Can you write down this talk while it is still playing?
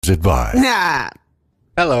Advice. Nah.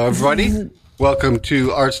 Hello, everybody. Welcome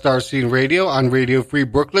to Art Star Scene Radio on Radio Free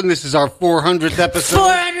Brooklyn. This is our 400th episode.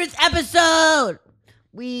 400th episode!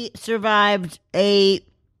 We survived a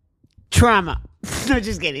trauma. No,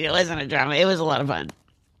 just kidding. It wasn't a trauma. It was a lot of fun.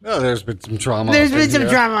 Oh, there's been some trauma. There's been some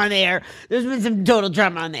drama on there. There's been some total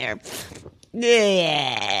drama on there.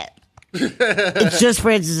 Yeah. It's just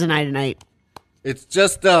Francis and I tonight. It's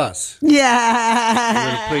just us. Yeah. We're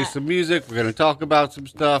going to play some music. We're going to talk about some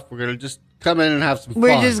stuff. We're going to just come in and have some fun.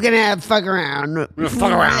 We're just going to fuck around. We're going to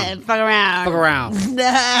fuck around. Fuck around. Fuck around.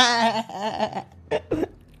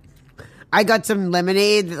 I got some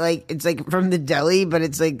lemonade. Like it's like from the deli, but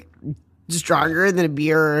it's like stronger than a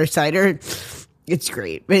beer or a cider. It's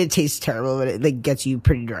great, but it tastes terrible. But it like gets you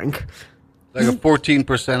pretty drunk. Like a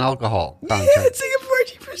 14% alcohol content. Yeah, it's like a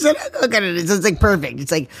 14% alcohol content. So it's like perfect.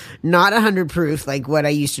 It's like not 100 proof like what I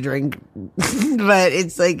used to drink, but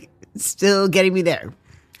it's like still getting me there.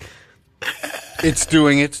 It's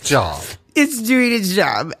doing its job. It's doing its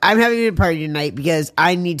job. I'm having a party tonight because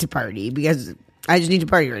I need to party because I just need to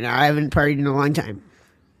party right now. I haven't partied in a long time.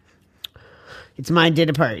 It's my day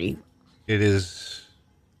to party. It is.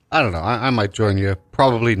 I don't know. I might join you.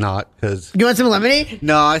 Probably not, because... You want some lemonade?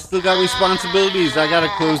 No, I still got responsibilities. I got to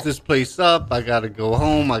close this place up. I got to go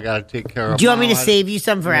home. I got to take care of... Do you want me to save you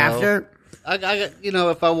some for after? I got,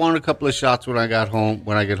 if I want a couple of shots when I get home,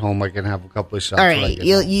 I can have a couple of shots. All right,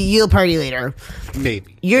 you'll party later.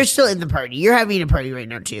 Maybe. You're still in the party. You're having a party right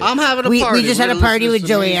now too. I'm having a We party. just had a party with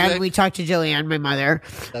Joanne. Music. We talked to Joanne, my mother,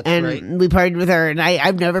 That's and right. we partied with her. And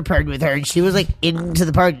I've never partied with her, and she was like into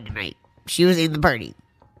the party tonight. She was in the party.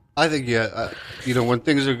 I think, when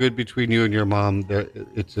things are good between you and your mom,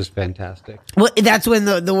 it's just fantastic. Well, that's when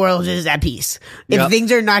the world is at peace. If Yep.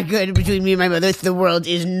 things are not good between me and my mother, the world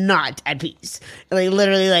is not at peace. Like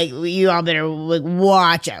literally, like you all better like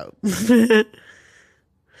watch out. Is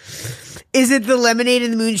it the lemonade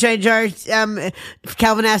in the moonshine jar?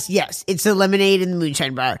 Calvin asked. Yes, it's the lemonade in the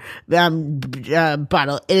moonshine bar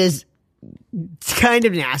bottle. It is kind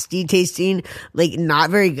of nasty tasting, like not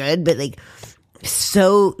very good, but like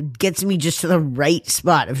so gets me just to the right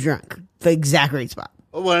spot of drunk, the exact right spot.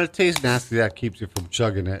 Well, when it tastes nasty, that keeps you from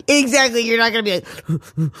chugging it. Exactly, you're not gonna be like.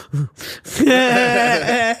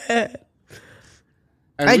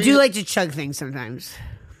 I do like to chug things sometimes.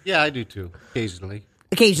 Yeah, I do too. Occasionally,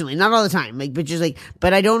 not all the time.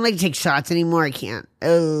 But I don't like to take shots anymore. I can't.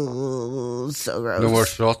 Oh, so gross. No more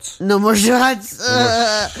shots. No more shots.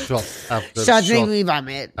 Shots after Shots shot make me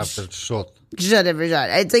vomit. after shot. Shot after shot.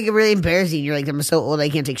 It's like really embarrassing. You're like, I'm so old, I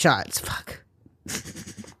can't take shots. Fuck.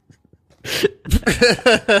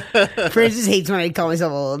 Francis hates when I call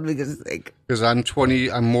myself old because like. Because I'm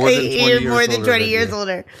 20. I'm more than 20 years older. You're more than 20 years you.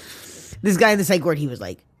 older. This guy in the psych ward, he was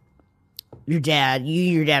like, your dad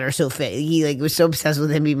are so fit. He like was so obsessed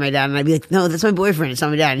with him being my dad, and I'd be like, no, that's my boyfriend. It's not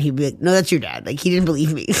my dad. And he'd be like, no, that's your dad. Like he didn't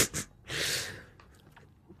believe me.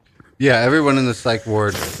 Yeah, everyone in the psych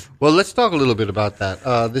ward. Well, let's talk a little bit about that.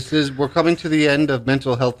 We're coming to the end of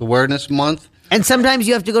Mental Health Awareness Month. And sometimes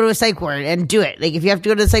you have to go to a psych ward and do it. Like if you have to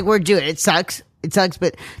go to the psych ward, do it. It sucks,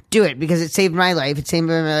 but do it because it saved my life. It saved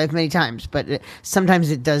my life many times, but sometimes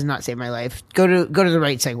it does not save my life. Go to the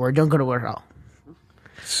right psych ward. Don't go to ward hall.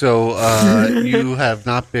 So you have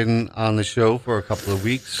not been on the show for a couple of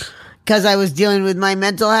weeks. Because I was dealing with my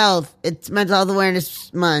mental health. It's Mental Health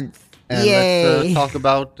Awareness Month. And Yay. let's talk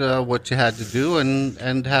about what you had to do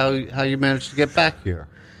and how you managed to get back here.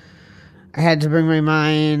 I had to bring my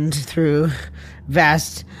mind through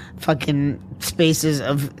vast fucking spaces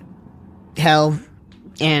of hell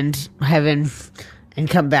and heaven and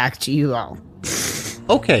come back to you all.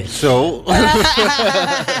 Okay, so...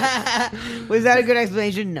 Was that a good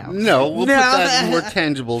explanation? No. No, we'll put that in more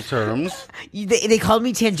tangible terms. They called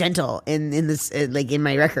me tangential in this like in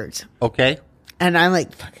my records. Okay. And I'm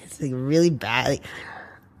like, fuck, it's like really bad. Like,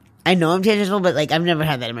 I know I'm tangential, but like I've never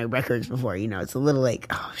had that in my records before. You know, it's a little like,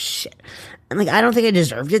 oh shit. And like I don't think I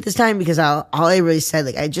deserved it this time because all I really said,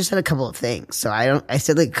 like I just said a couple of things. So I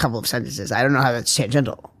said like a couple of sentences. I don't know how that's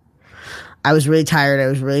tangential. I was really tired. I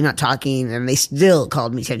was really not talking, and they still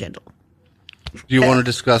called me tangential. Do you want to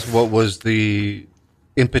discuss what was the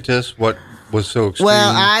impetus? What was so extreme?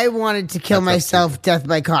 Well, I wanted to kill myself, death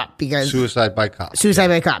by cop, because Suicide by cop. Suicide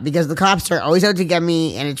by cop, because the cops are always out to get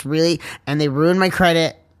me, and and they ruin my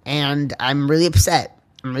credit, and I'm really upset.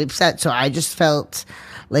 So I just felt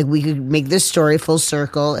like we could make this story full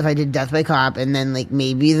circle if I did death by cop, and then like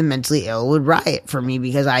maybe the mentally ill would riot for me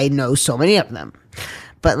because I know so many of them.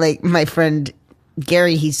 But like my friend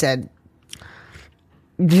Gary, he said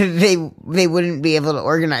they wouldn't be able to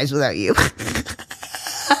organize without you.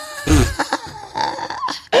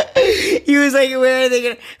 he was like, where are they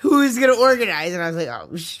gonna, who's gonna organize? And I was like,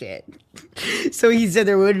 oh shit. So he said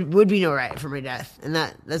there would be no right for my death. And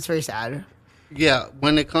that's very sad. Yeah,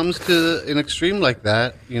 when it comes to an extreme like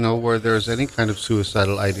that, where there's any kind of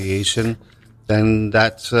suicidal ideation, then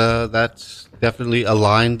that's definitely a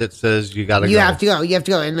line that says you gotta go. You have to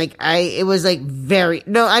go. And it was like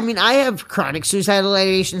I have chronic suicidal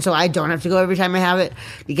ideation, so I don't have to go every time I have it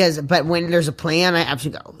but when there's a plan, I have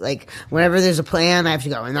to go. Like whenever there's a plan, I have to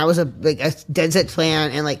go. And that was a dead set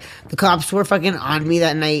plan. And like the cops were fucking on me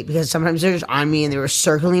that night because sometimes they're just on me and they were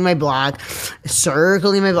circling my block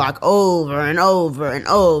over and over and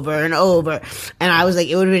over and over. And I was like,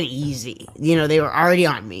 it would have been easy. They were already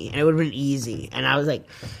on me and it would have been easy. And I was like,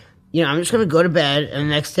 I'm just going to go to bed, and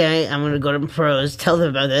the next day I'm going to go to Pros, tell them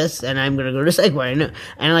about this, and I'm going to go to psych ward.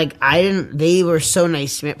 And they were so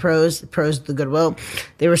nice to me at Pros, the Goodwill.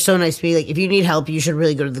 They were so nice to me. Like, if you need help, you should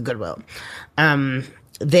really go to the Goodwill.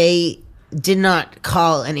 They did not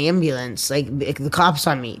call an ambulance, the cops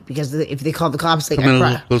on me, because if they called the cops, come in a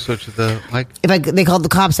little closer to the mic. If they called the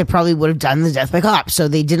cops, I probably would have done the death by cops. So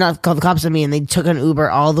they did not call the cops on me, and they took an Uber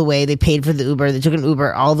all the way. They paid for the Uber. They took an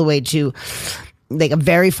Uber all the way to a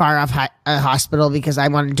very far off hospital because I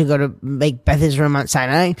wanted to go to Beth Israel Mount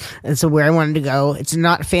Sinai. And so where I wanted to go, it's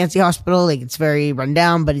not a fancy hospital. It's very run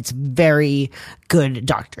down, but it's very good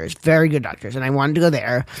doctors. And I wanted to go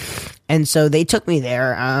there. And so they took me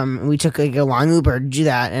there. We took a long Uber to do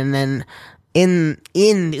that. And then in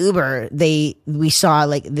the Uber, we saw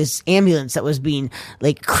this ambulance that was being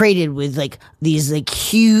crated with these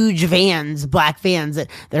huge vans, black vans that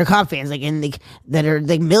are cop vans, that are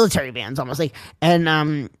military vans almost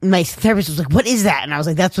and my therapist was like, what is that? And I was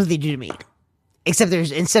like, that's what they do to me. Except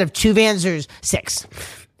instead of 2 vans, there's 6.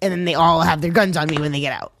 And then they all have their guns on me when they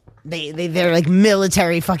get out. They're like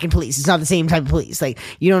military fucking police. It's not the same type of police.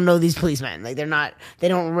 You don't know these policemen. They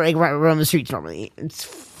don't roam the streets normally. It's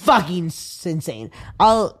fucking insane.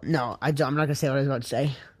 I'm not gonna say what I was about to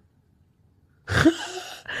say.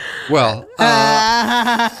 Well,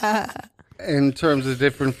 in terms of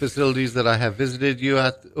different facilities that I have visited you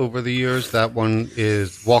at over the years, that one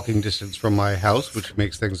is walking distance from my house, which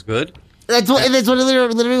makes things good. That's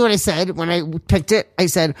literally what I said when I picked it. I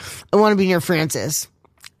said, I want to be near Francis.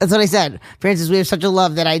 That's what I said. Francis, we have such a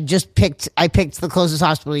love that I picked the closest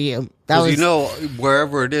hospital to you.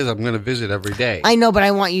 Wherever it is, I'm going to visit every day. I know, but I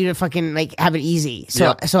want you to fucking have it easy.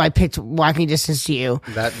 So I picked walking distance to you.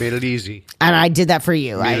 That made it easy. And I did that for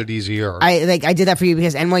you. Made it easier. I did that for you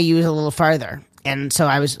because NYU is a little farther. And so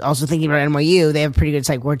I was also thinking about NYU. They have a pretty good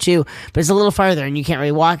psych ward too, but it's a little farther and you can't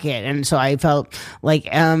really walk it. And so I felt like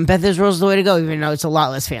Beth Israel's the way to go, even though it's a lot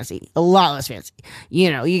less fancy.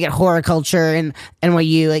 You get horror culture and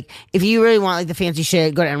NYU. If you really want the fancy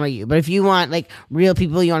shit, go to NYU. But if you want real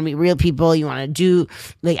people, you want to meet real people, you want to do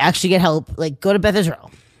actually get help, go to Beth Israel.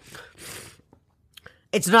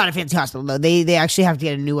 It's not a fancy hospital though. They actually have to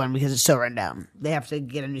get a new one because it's so run down. They have to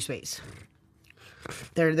get a new space.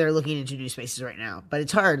 They're looking into new spaces right now, but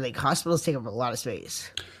it's hard. Hospitals take up a lot of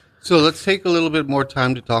space. So let's take a little bit more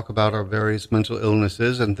time to talk about our various mental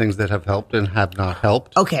illnesses and things that have helped and have not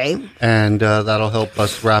helped. Okay. And that'll help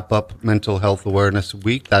us wrap up Mental Health Awareness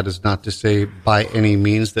Week. That is not to say by any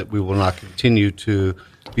means that we will not continue to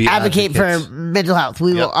be advocate for mental health.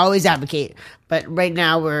 We will always advocate, but right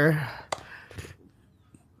now we're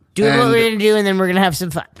doing what we're going to do, and then we're going to have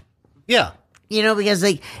some fun. Yeah. Because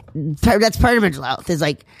that's part of mental health is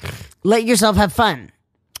let yourself have fun.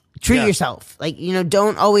 Treat yourself.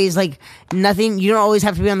 Don't always nothing. You don't always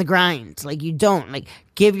have to be on the grind. You don't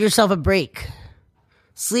give yourself a break.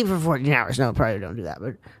 Sleep for 14 hours. No, probably don't do that,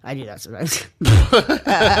 but I do that sometimes.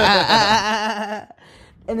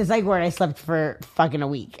 In the psych ward, I slept for fucking a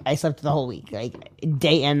week. I slept the whole week,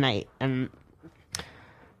 day and night.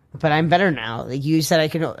 But I'm better now. You said I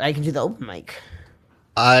can do the open mic.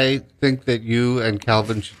 I think that you and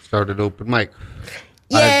Calvin should start an open mic.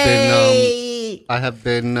 Yay! I have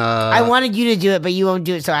been. I wanted you to do it, but you won't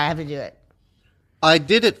do it, so I have to do it. I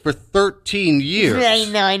did it for 13 years. I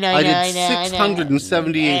know. I did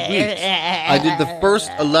 678 weeks. I did the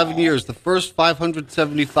first 11 years, the first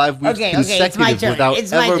 575 weeks consecutive without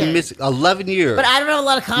ever missing 11 years. But I don't have a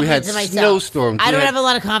lot of confidence in myself. Snowstorms. I don't have a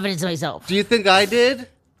lot of confidence in myself. Do you think I did?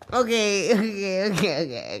 Okay.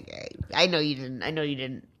 I know you didn't. I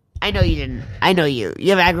know you. You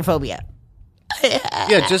have agoraphobia.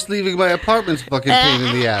 Yeah, just leaving my apartment's fucking pain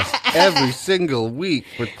in the ass every single week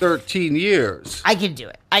for 13 years. I can do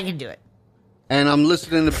it. and I'm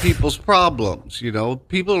listening to people's problems. You know,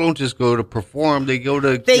 people don't just go to perform; they go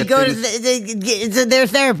to it's their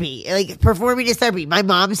therapy. Like performing is therapy. My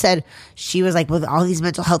mom said she was like, with all these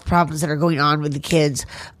mental health problems that are going on with the kids,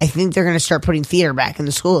 I think they're going to start putting theater back in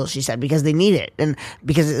the schools. She said because they need it, and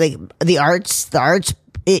because like the arts.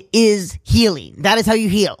 It is healing. That is how you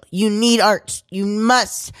heal. You need art. You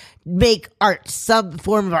must make art, some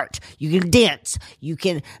form of art. You can dance. You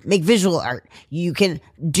can make visual art. You can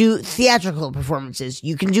do theatrical performances.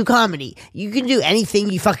 You can do comedy. You can do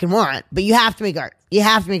anything you fucking want, but you have to make art. You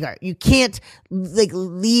have to make art. You can't like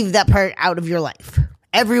leave that part out of your life.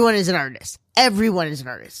 Everyone is an artist. Everyone is an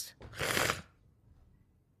artist.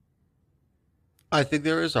 I think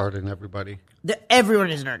there is art in everybody.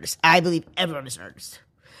 Everyone is an artist. I believe everyone is an artist.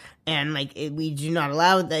 And like we do not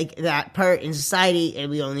allow like that part in society,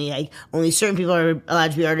 and we only certain people are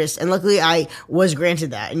allowed to be artists. And luckily, I was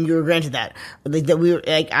granted that, and you were granted that. Like that, we were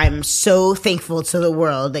like, I'm so thankful to the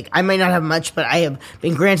world. Like I might not have much, but I have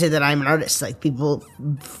been granted that I'm an artist. Like people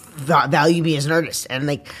value me as an artist, and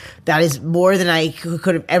like that is more than I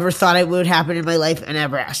could have ever thought it would happen in my life and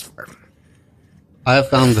ever asked for. I have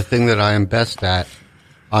found the thing that I am best at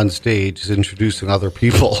on stage is introducing other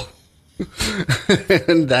people.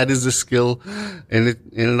 And that is a skill in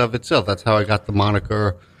and of itself. That's how I got the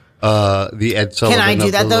moniker, the Ed Sullivan. Can I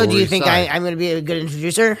do that though? Do you think Side. I'm going to be a good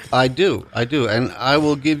introducer? I do, and I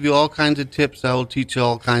will give you all kinds of tips. I will teach you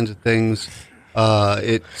all kinds of things.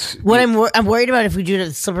 I'm worried about if we do it at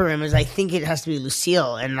the Slipper Room is I think it has to be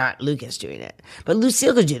Lucille and not Lucas doing it. But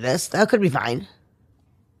Lucille could do this. That could be fine.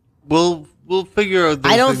 We'll figure out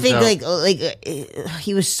those I don't things think out.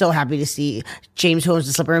 he was so happy to see James Holmes in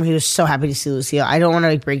the Slipper Room. He was so happy to see Lucille. I don't want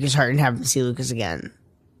to break his heart and have him see Lucas again.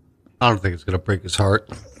 I don't think it's going to break his heart.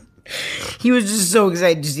 He was just so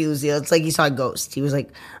excited to see Lucille. It's like he saw a ghost. He was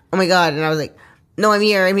like, "Oh my god!" And I was like, "No, I'm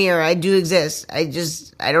here. I do exist. I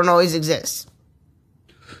don't always exist."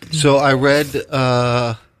 So I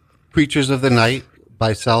read Preachers of the Night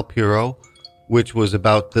by Sal Piro, which was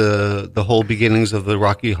about the whole beginnings of the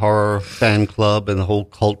Rocky Horror fan club and the whole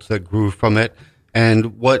cult that grew from it.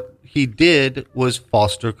 And what he did was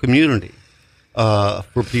foster community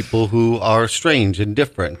for people who are strange and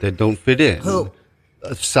different, that don't fit in. Who?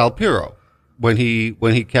 Sal Piro. When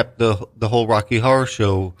he kept the whole Rocky Horror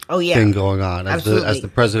Show thing going on as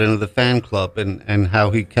the president of the fan club, and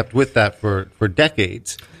how he kept with that for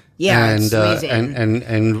decades. Yeah, and it's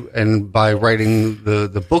amazing. And by writing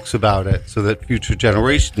the books about it, so that future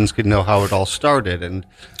generations can know how it all started. And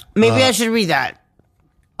maybe I should read that.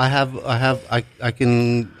 I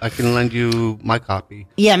can lend you my copy.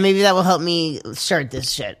 Yeah, maybe that will help me start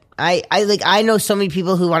this shit. I know so many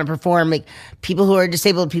people who want to perform, like people who are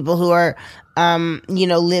disabled, people who are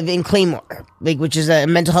live in Claymore, like which is a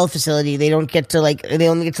mental health facility. They don't get to they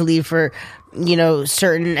only get to leave for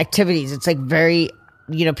certain activities. It's like very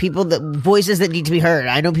people voices that need to be heard.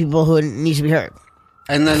 I know people who need to be heard.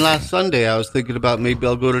 And then last Sunday, I was thinking about maybe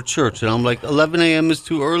I'll go to church, and I'm like, 11 a.m. is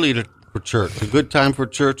too early for church. A good time for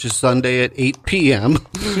church is Sunday at 8 p.m.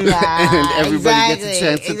 and everybody gets a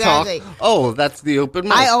chance to talk. Oh, that's the open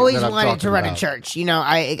mic. I always wanted to run a church.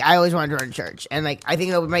 I always wanted to run a church, and I think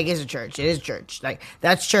an open mic is a church. It is church.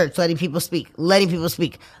 That's church. Letting people speak. Let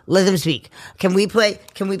them speak. Can we play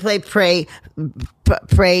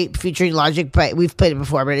Pray featuring Logic by? We've played it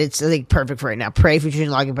before, but it's perfect for right now. Pray featuring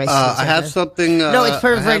Logic by. I have something. No, it's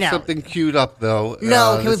perfect right now. I have something queued up though.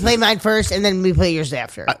 No, can we play mine first and then we play yours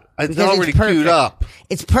after? It's already queued up.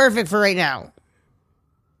 It's perfect for right now.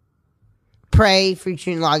 Pray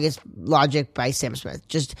featuring Logic by Sam Smith.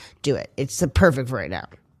 Just do it. It's the perfect for right now.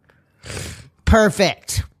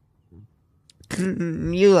 Perfect.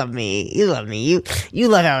 You love me. You love me. You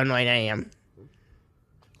love how annoyed I am.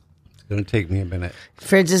 It's gonna take me a minute.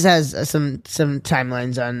 Francis has some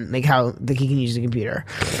timelines on how he can use the computer.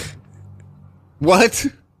 What?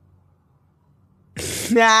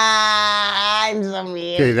 I'm so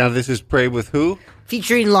mean. Okay, now this is Pray with who?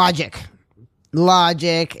 Featuring Logic.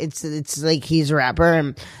 It's like he's a rapper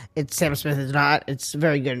and it's Sam Smith is not. It's a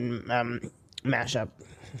very good mashup.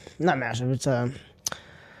 Not mashup. It's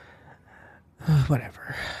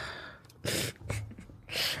whatever.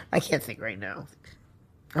 I can't think right now.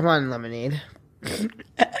 I'm on Lemonade.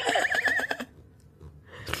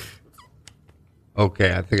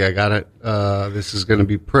 Okay, I think I got it. This is going to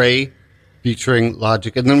be Pray featuring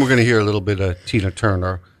Logic, and then we're going to hear a little bit of Tina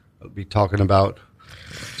Turner. I'll be talking about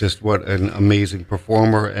just what an amazing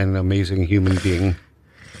performer and amazing human being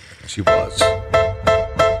she was.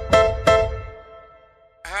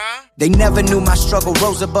 They never knew my struggle,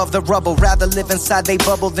 rose above the rubble. Rather live inside they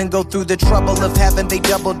bubble than go through the trouble of having they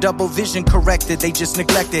double vision corrected. They just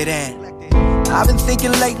neglected, and I've been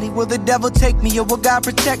thinking lately, will the devil take me or will God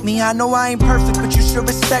protect me? I know I ain't perfect, but you should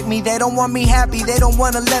respect me. They don't want me happy, they don't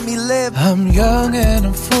want to let me live. I'm young and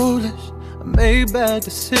I'm foolish, I made bad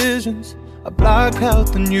decisions. I block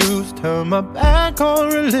out the news, turn my back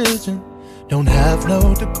on religion. Don't have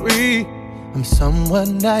no degree, I'm somewhat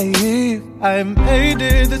naive. I made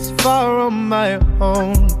it this far on my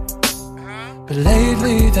own, but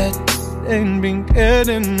lately that ain't been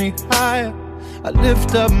getting me higher. I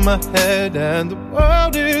lift up my head and the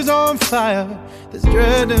world is on fire. There's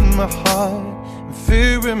dread in my heart and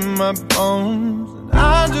fear in my bones, and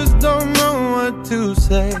I just don't know what to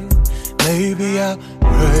say. Maybe I'll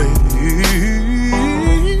pray,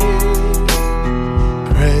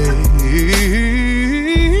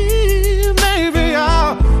 maybe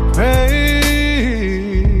I'll pray.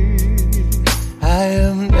 I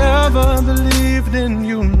have never believed in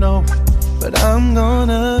you, no, but I'm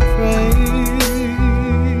gonna pray.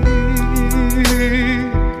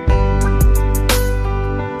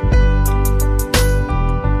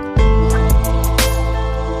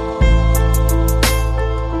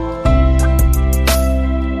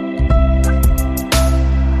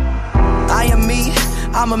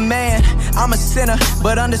 I'm a man, I'm a sinner,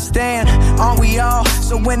 but understand, aren't we all?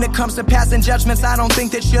 So when it comes to passing judgments, I don't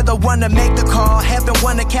think that you're the one to make the call. Heaven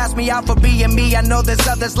wanna cast me out for being me. I know there's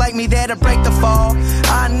others like me there to break the fall.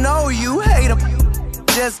 I know you hate them,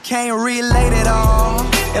 just can't relate it all.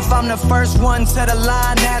 If I'm the first one to the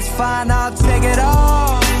line, that's fine, I'll take it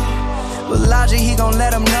all. But Elijah, he gon'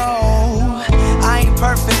 let him know I ain't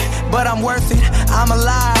perfect, but I'm worth it. I'm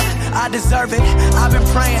alive, I deserve it. I've been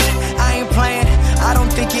praying, I ain't playing. I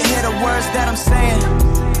don't think you hear the words that I'm saying.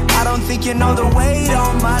 I don't think you know the weight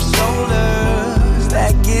on my shoulders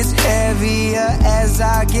that gets heavier as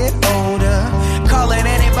I get older. Calling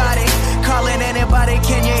anybody,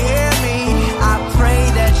 can you hear me? I pray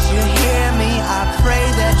that you hear me. I pray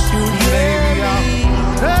that you hear me.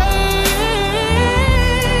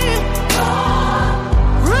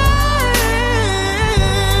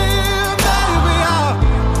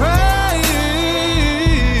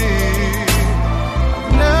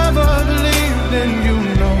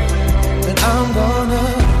 I'm gonna,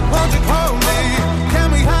 won't you call me?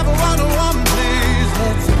 Can we have a one-on-one, please?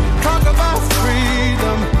 Let's talk about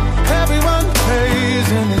freedom. Everyone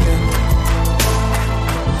prays in the end.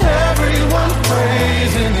 Everyone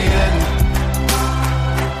prays in the end.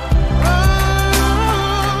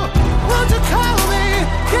 Oh, won't you call me?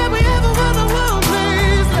 Can we have a one-on-one,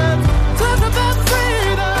 please? Let's talk about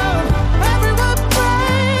freedom. Everyone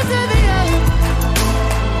prays in the end.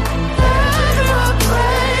 Everyone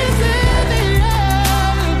prays in the end.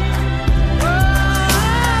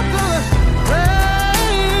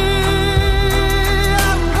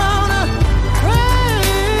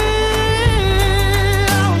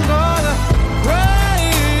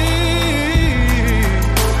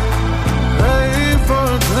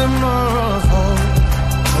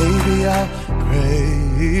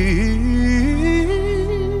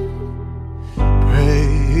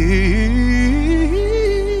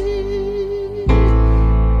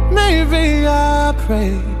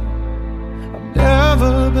 I've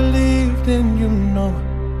never believed in you, no,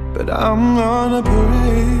 but I'm gonna pray.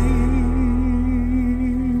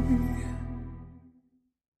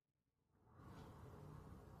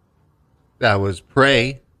 That was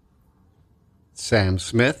Pray, Sam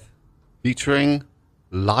Smith, featuring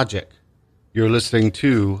Logic. You're listening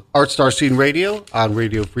to Art Star Scene Radio on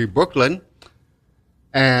Radio Free Brooklyn.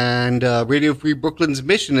 And Radio Free Brooklyn's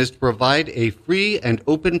mission is to provide a free and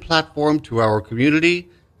open platform to our community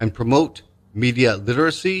and promote media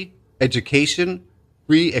literacy, education,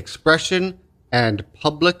 free expression, and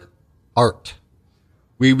public art.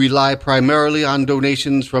 We rely primarily on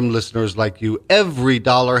donations from listeners like you. Every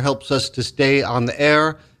dollar helps us to stay on the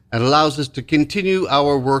air and allows us to continue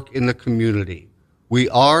our work in the community. We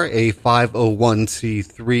are a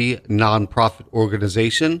 501c3 nonprofit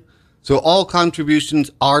organization, so all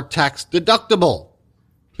contributions are tax deductible.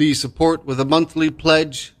 Please support with a monthly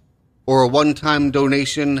pledge or a one-time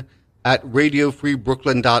donation at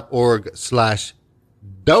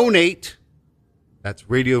radiofreebrooklyn.org/donate. That's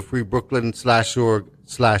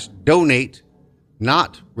radiofreebrooklyn.org/donate,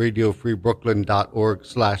 not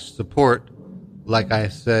radiofreebrooklyn.org/support. Like I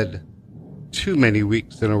said too many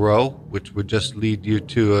weeks in a row, which would just lead you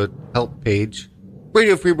to a help page.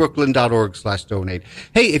 radiofreebrooklyn.org/donate.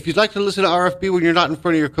 Hey, if you'd like to listen to RFB when you're not in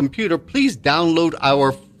front of your computer, please download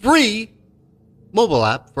our free mobile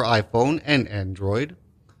app for iPhone and Android,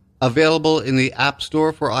 available in the App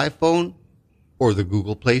Store for iPhone or the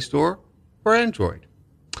Google Play Store for Android.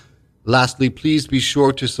 Lastly, please be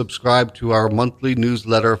sure to subscribe to our monthly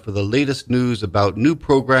newsletter for the latest news about new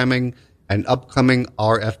programming and upcoming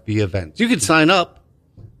RFB events. You can sign up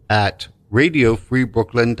at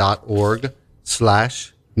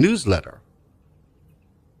radiofreebrooklyn.org/newsletter.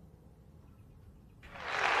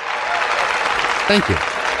 Thank you.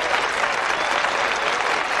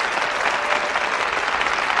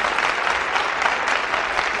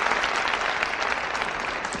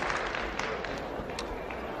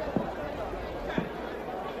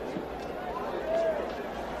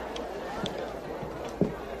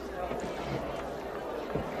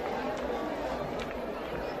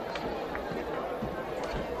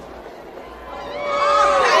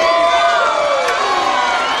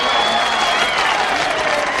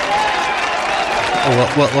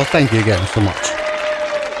 Well, thank you again so much.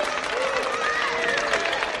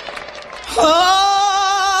 Oh,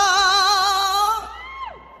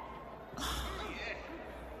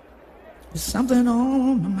 there's something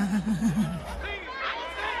on my mind.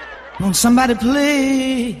 Won't somebody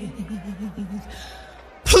please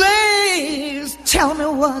tell me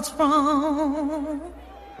what's wrong?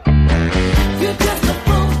 You're just a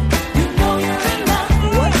fool. You know you're in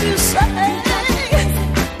love. What you say?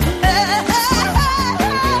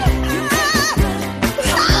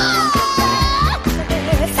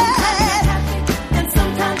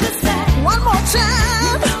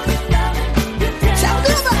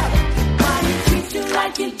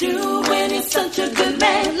 Such a good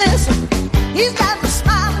man. Listen, he's got me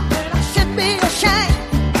smiling when I should be ashamed.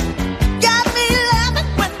 Got me laughing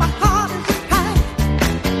when my heart is in pain.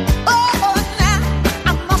 Oh, now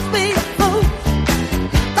I must be a fool,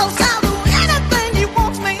 'cause I'll do anything he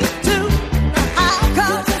wants me to. How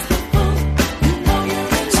come?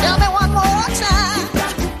 Tell me one more time.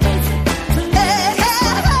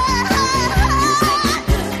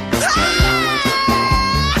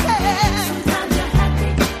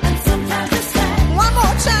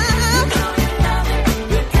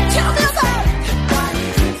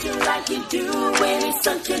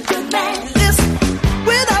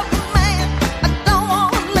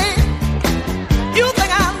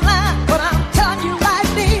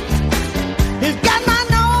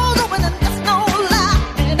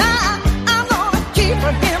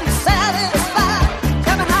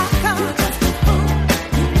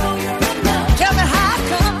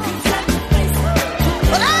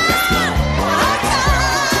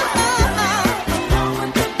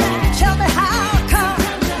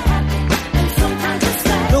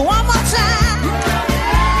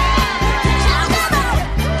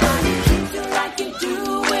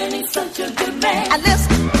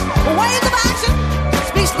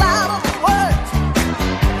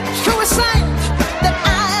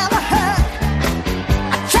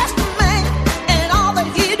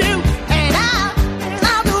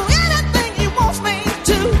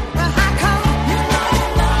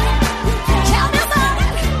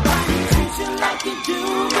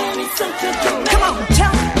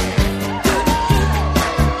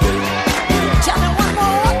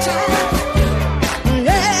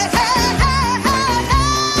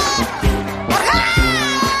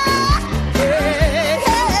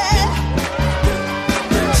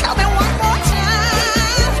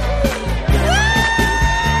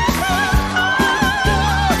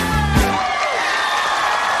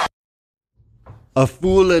 A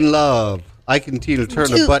Fool in Love. Ike and Tina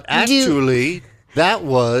Turner. But actually, that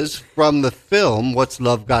was from the film What's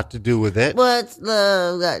Love Got to Do with It? What's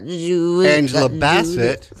love got to do with it? Angela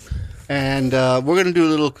Bassett. And we're going to do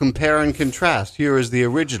a little compare and contrast. Here is the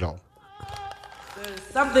original. There's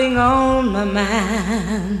something on my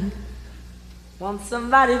mind. Won't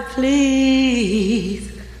somebody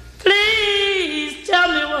please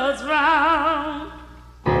tell me what's wrong?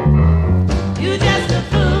 You just a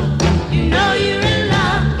fool. You know you're in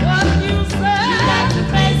love. What you say? You got to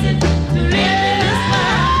face it to live in this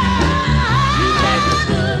world. You take the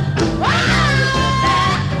good, sometimes the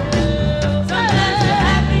bad. Sometimes you're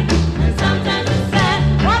happy and sometimes you're sad.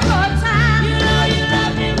 One more time. You know you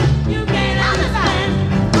love him. You can't understand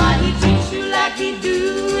why he treats you like he do,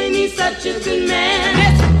 and he's such a good man.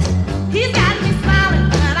 He's got me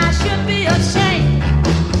smiling and I should be ashamed.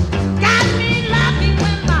 Got me laughing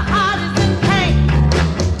when my heart is in pain.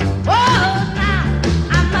 Oh, now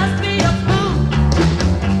I must be a fool,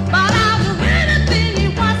 but I'll do anything he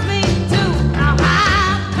wants me to. Now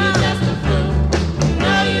how come? You're just a fool. You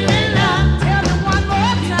know you're in love. Tell me one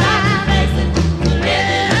more time. You got to face it to live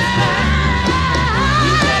in this world.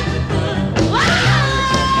 You take the good,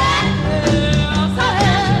 I'm so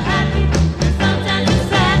happy, and sometimes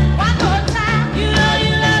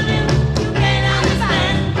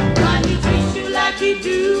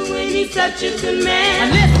such a good man.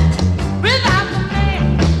 And listen, without the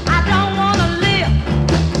man, I don't want to live.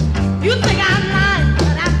 You think I'm lying,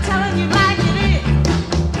 but I'm telling you like it is.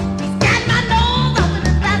 He's got my nose open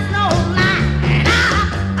and that's no lie. And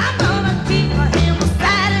I'm gonna keep him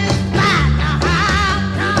satisfied. Now how come?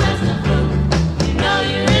 You're just a fool. You know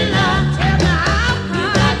you're in love. Tell me how come? You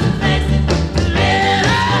got to face it to live.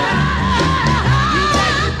 You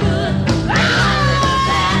got to good.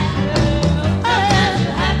 Sometimes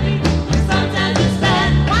you're happy, and sometimes you're sad.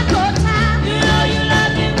 One more time. You know you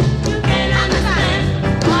love him. You can't understand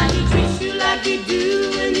why he treats you like he do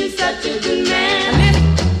when you're such a good man.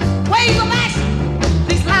 Ways of action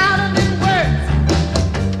speaks louder than words.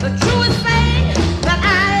 The truest thing that I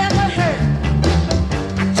ever heard.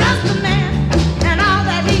 I trust the man and all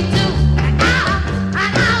that he do. And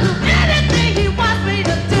I'll do anything he wants me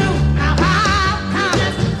to do. Now how come?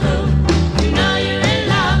 You're just a fool. You know you're in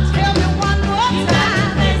love. Tell me one more time. You got to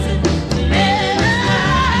face it. You live in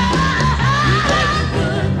love. You got to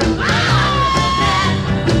good.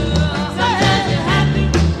 Sometimes you're happy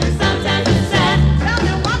and sometimes you're sad. Tell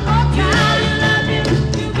me one more time. You know you love him.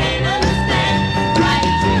 You can't understand why he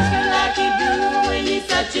treats you like he do when he's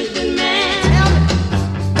such a good man.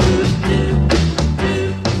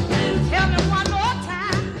 Tell me one more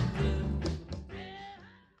time.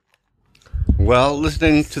 Well,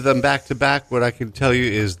 listening to them back to back, what I can tell you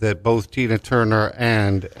is that both Tina Turner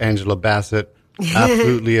and Angela Bassett,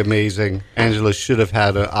 absolutely amazing. Angela should have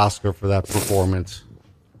had an Oscar for that performance.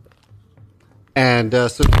 And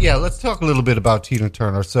let's talk a little bit about Tina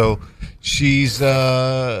Turner. So she's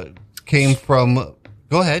came from.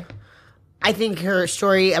 Go ahead. I think her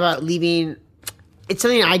story about leaving, it's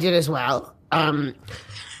something I did as well.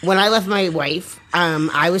 When I left my wife,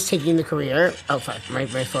 I was taking the career. Oh, fuck. My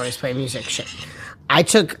phone is playing music. Shit. I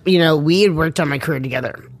took, we had worked on my career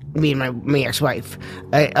together, me and my ex-wife.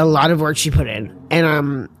 A lot of work she put in.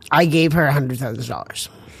 And I gave her $100,000.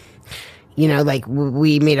 We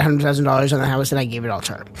made $100,000 on the house and I gave it all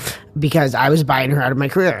to her because I was buying her out of my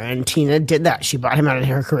career. And Tina did that. She bought him out of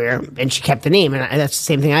her career and she kept the name. And that's the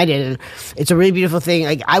same thing I did. And it's a really beautiful thing.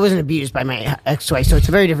 Like, I wasn't abused by my ex-wife, so it's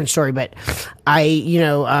a very different story. But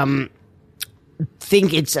I,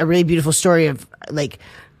 think it's a really beautiful story of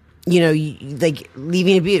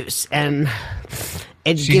leaving abuse. And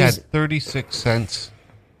She had 36 cents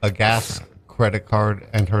a gas credit card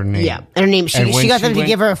and her name. Yeah, and her name. She got them to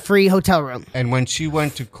give her a free hotel room. And when she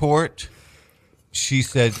went to court, she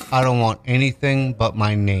said, I don't want anything but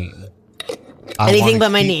my name. Anything but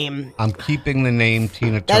my name. I'm keeping the name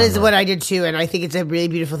Tina Turner. That is what I did too, and I think it's a really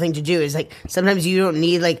beautiful thing to do. Is sometimes you don't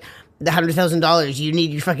need the $100,000. You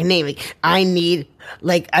need your fucking name. I need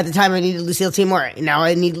at the time I needed Lucille Timor. Now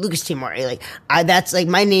I need Lucas Timor. That's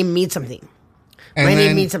my name means something. And my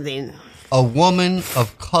name means something. A woman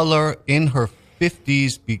of color in her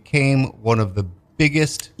 50s became one of the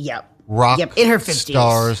biggest rock in her 50s.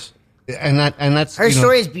 stars. And that's her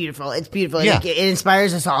story is beautiful. It's beautiful. Yeah. It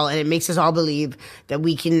inspires us all, and it makes us all believe that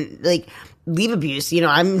we can leave abuse.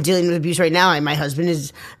 I'm dealing with abuse right now, and my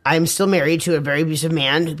husband I'm still married to a very abusive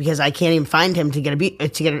man because I can't even find him to get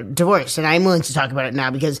a divorce, and I'm willing to talk about it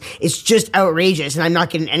now because it's just outrageous, and I'm not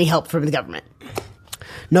getting any help from the government.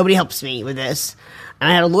 Nobody helps me with this. And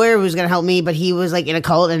I had a lawyer who was going to help me, but he was in a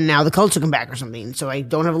cult, and now the cult took him back or something. So I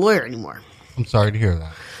don't have a lawyer anymore. I'm sorry to hear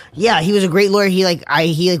that. Yeah, he was a great lawyer. He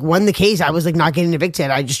won the case. I was not getting evicted.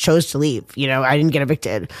 I just chose to leave. I didn't get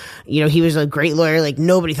evicted. He was a great lawyer.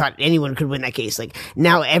 Nobody thought anyone could win that case.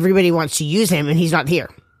 Now everybody wants to use him, and he's not here.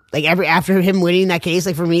 After him winning that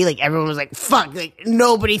case, for me, everyone was fuck.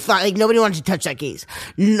 Nobody thought, nobody wanted to touch that case.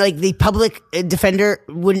 The public defender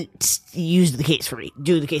wouldn't use the case for me,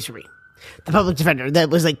 do the case for me. The public defender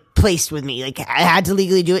that was placed with me, I had to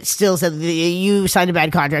legally do it, still said, you signed a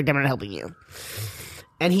bad contract, I'm not helping you.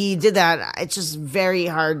 And he did that. It's just very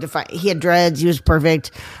hard to find. He had dreads. He was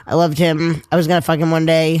perfect. I loved him. I was going to fuck him one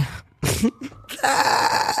day.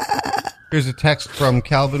 Here's a text from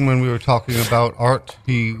Calvin when we were talking about art.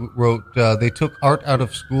 He wrote, they took art out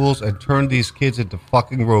of schools and turned these kids into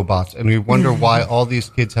fucking robots. And we wonder why all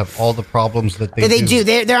these kids have all the problems that they do.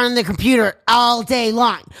 They're on the computer all day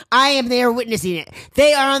long. I am there witnessing it.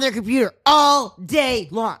 They are on their computer all day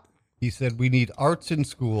long. He said, we need arts in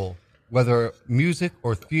school. Whether music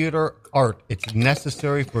or theater art, it's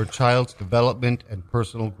necessary for a child's development and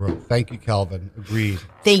personal growth. Thank you, Calvin. Agreed.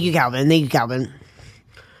 Thank you, Calvin.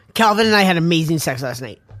 Calvin and I had amazing sex last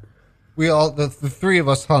night. We all, the three of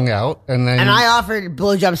us hung out, and I offered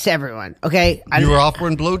blowjobs to everyone, okay? You were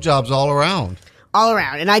offering blowjobs all around. All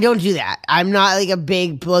around, and I don't do that. I'm not a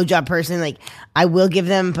big blowjob person. I will give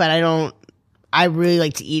them, but I don't I really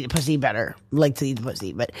like to eat pussy better. Like to eat the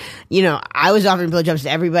pussy. But, you know, I was offering blowjobs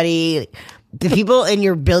to everybody. The people in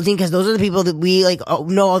your building, because those are the people that we like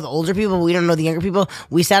know, all the older people. We don't know the younger people.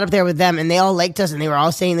 We sat up there with them, and they all liked us, and they were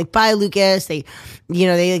all saying like, "Bye, Lucas." They, you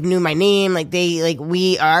know, they like knew my name. Like they like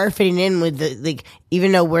we are fitting in with the like,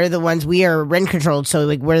 even though we're the ones, we are rent controlled, so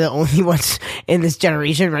like we're the only ones in this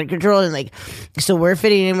generation rent controlled, and like so we're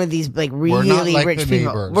fitting in with these like really like rich the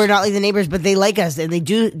people. neighbors. We're not like the neighbors, but they like us, and they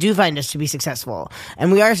do find us to be successful,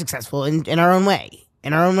 and we are successful in our own way.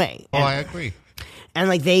 In our own way. Oh, I agree. And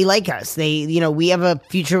like they like us. They, you know, we have a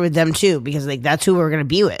future with them too, because like that's who we're going to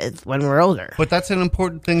be with when we're older. But that's an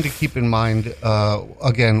important thing to keep in mind.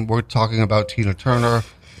 Again, we're talking about Tina Turner.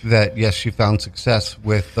 That yes, she found success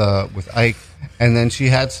with Ike, and then she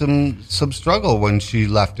had some struggle when she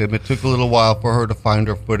left him. It took a little while for her to find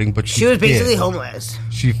her footing, but she was basically did. homeless.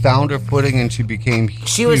 She found her footing, and she became.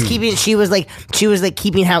 She was keeping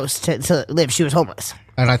house to live. She was homeless.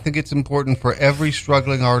 And I think it's important for every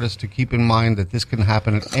struggling artist to keep in mind that this can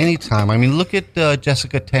happen at any time. I mean, look at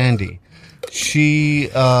Jessica Tandy. She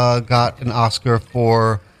got an Oscar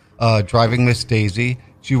for Driving Miss Daisy.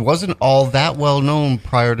 She wasn't all that well known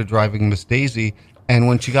prior to Driving Miss Daisy. And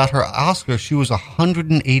when she got her Oscar, she was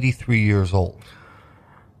 183 years old.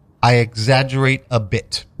 I exaggerate a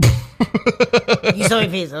bit. You saw my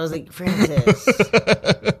face. I was like, Francis.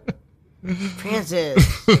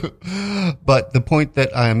 But the point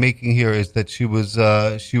that I am making here is that she was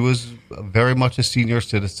very much a senior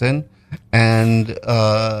citizen, and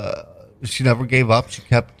she never gave up. She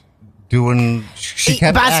kept doing. She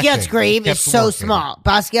kept Basquiat's acting. grave She kept is so working. small.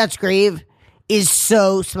 Basquiat's grave is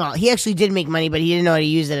so small. He actually did make money, but he didn't know how to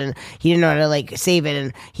use it, and he didn't know how to like save it,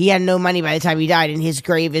 and he had no money by the time he died. And his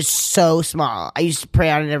grave is so small. I used to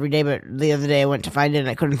pray on it every day, but the other day I went to find it and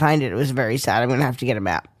I couldn't find it. It was very sad. I'm gonna have to get a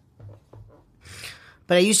map.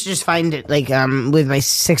 But I used to just find it like with my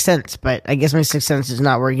Sixth Sense, but I guess my Sixth Sense is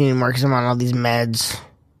not working anymore because I'm on all these meds.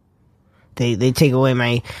 They take away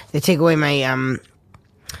my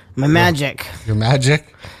my magic. Your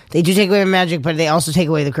magic. They do take away my magic, but they also take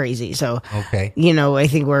away the crazy. So Okay. you know, I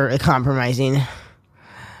think we're compromising.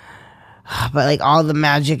 But like all the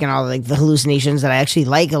magic and all like the hallucinations that I actually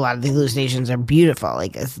like, a lot of the hallucinations are beautiful.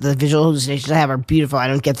 Like the visual hallucinations I have are beautiful. I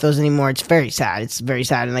don't get those anymore. It's very sad. It's very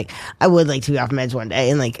sad. And like I would like to be off meds one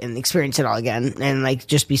day and like and experience it all again and like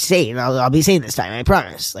just be sane. I'll be sane this time. I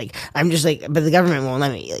promise. Like I'm just like, but the government won't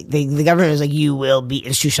let me. Like the government was like, you will be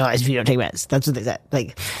institutionalized if you don't take meds. That's what they said.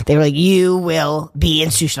 Like they were like, you will be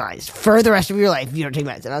institutionalized for the rest of your life if you don't take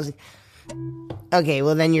meds. And I was like, okay,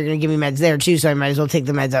 well then you're going to give me meds there too, so I might as well take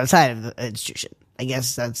the meds outside of the institution. I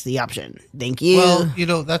guess that's the option. Thank you. Well, you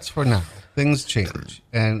know, that's for now. Things change.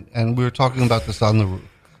 And we were talking about this on the roof.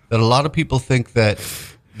 That a lot of people think that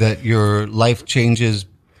your life changes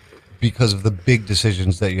because of the big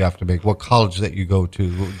decisions that you have to make. What college that you go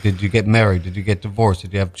to. Did you get married? Did you get divorced?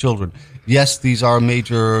 Did you have children? Yes, these are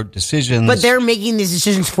major decisions. But they're making these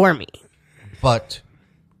decisions for me. But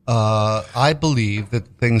I believe that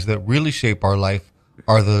the things that really shape our life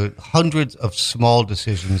are the hundreds of small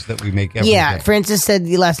decisions that we make every day. Yeah, Francis said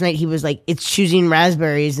last night he was like, it's choosing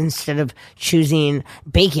raspberries instead of choosing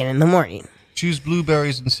bacon in the morning. Choose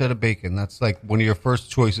blueberries instead of bacon. That's like one of your first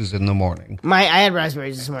choices in the morning. I had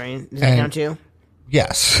raspberries this morning. Does that count too?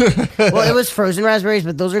 Yes. Well, it was frozen raspberries,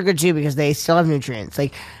 but those are good too because they still have nutrients.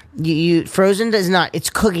 Like you frozen does not. It's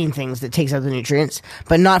cooking things that takes out the nutrients,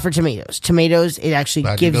 but not for tomatoes. Tomatoes, it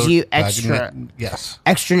actually gives you extra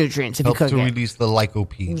nutrients if Helps you cook to it. release the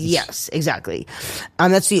lycopenes. Yes, exactly.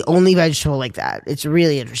 That's the only vegetable like that. It's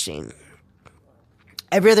really interesting.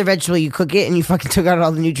 Every other vegetable you cook it and you fucking took out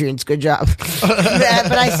all the nutrients. Good job. But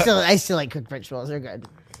I still like cooked vegetables. They're good.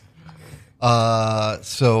 I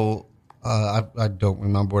don't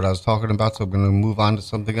remember what I was talking about, so I'm going to move on to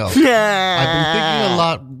something else. I've been thinking a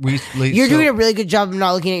lot recently. You're doing a really good job of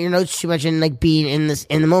not looking at your notes too much and like being in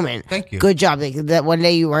the moment. Thank you. Good job. Like, that one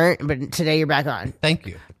day you weren't, but today you're back on. Thank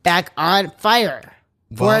you. Back on fire.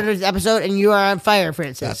 400th episode, and you are on fire,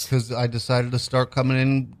 Francis. That's because I decided to start coming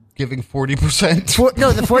in giving 40%.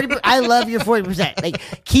 No, the 40%. I love your 40%.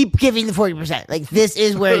 Like, keep giving the 40%. Like, this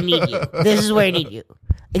is where I need you. This is where I need you.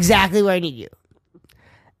 Exactly where I need you.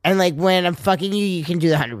 And like when I'm fucking you, you can do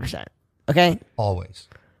the 100%. Okay? Always.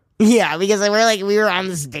 Yeah, because we were on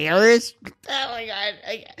the stairs. Oh my god!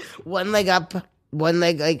 One leg up, one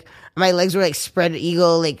leg like my legs were like spread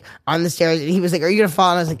eagle like on the stairs, and he was like, "Are you gonna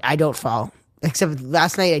fall?" And I was like, "I don't fall." Except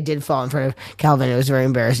last night I did fall in front of Calvin. It was very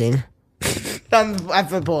embarrassing. At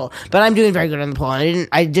the pool, but I'm doing very good on the pool. And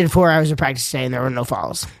I did 4 hours of practice today, and there were no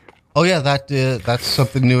falls. Oh yeah, that's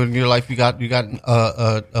something new in your life. You got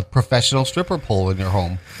a professional stripper pole in your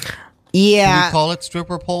home. Yeah. Do we call it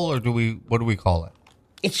stripper pole, or what do we call it?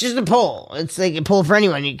 It's just a pole. It's like a pole for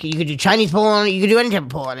anyone. You could do Chinese pole on it. You could do any type of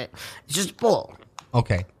pole on it. It's just a pole.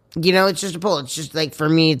 Okay. You know, it's just a pole. It's just like, for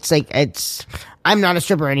me, it's like, I'm not a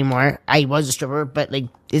stripper anymore. I was a stripper, but like,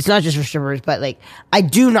 it's not just for strippers, but like, I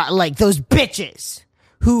do not like those bitches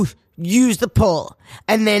who use the pole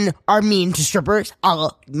and then are mean to strippers.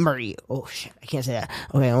 I'll murder you. Oh shit, I can't say that.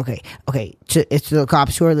 Okay. It's the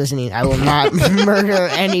cops who are listening. I will not murder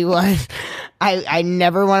anyone. I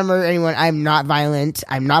never want to murder anyone. I'm not violent.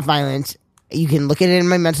 You can look at it in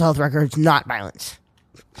my mental health records. Not violence.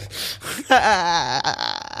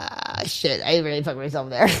 Shit, I really fucked myself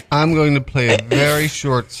there. I'm going to play a very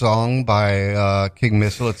short song by King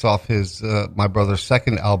Missile. It's off his my brother's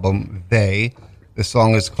second album, They. The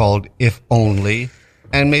song is called If Only,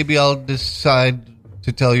 and maybe I'll decide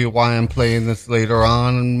to tell you why I'm playing this later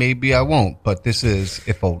on, and maybe I won't, but this is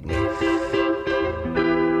If Only.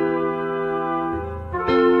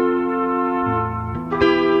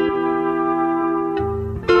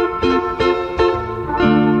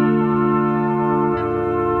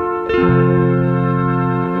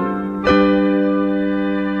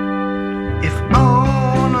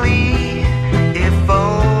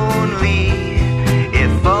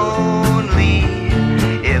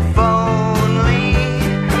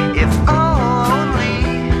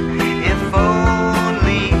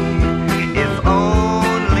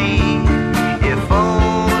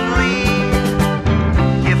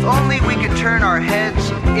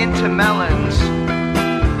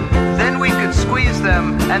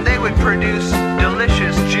 And they would produce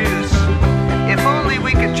delicious juice. If only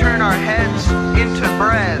we could turn our heads into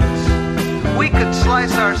breads. We could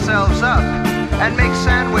slice ourselves up and make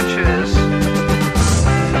sandwiches.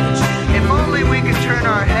 If only we could turn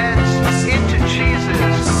our heads into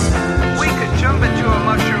cheeses. We could jump into a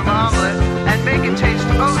mushroom omelet and make it taste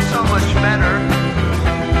oh so much better.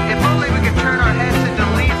 If only we could turn our heads into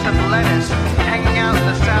leaves of lettuce, hanging out in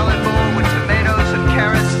the salad bowl with tomatoes and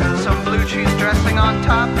carrots and some blue cheese dressing on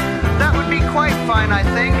top. That would be quite fine, I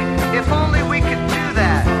think, if only we could do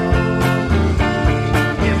that.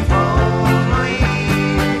 If only.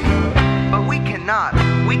 But we cannot.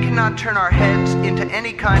 We cannot turn our heads into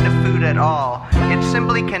any kind of food at all. It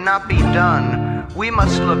simply cannot be done. We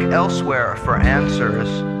must look elsewhere for answers.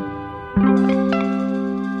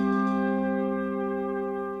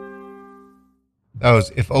 That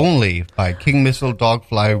was If Only by King Missile,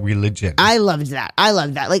 Dogfly Religion. I loved that.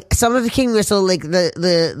 Like, some of the King Missile, like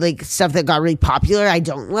the like stuff that got really popular, I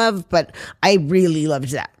don't love, but I really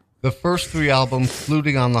loved that. The first three albums,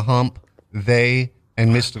 Fluting on the Hump, They,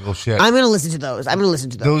 and Mystical Shit. I'm going to listen to those.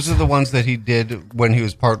 Those are the ones that he did when he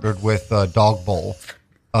was partnered with Dog Bowl.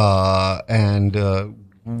 And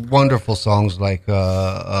wonderful songs like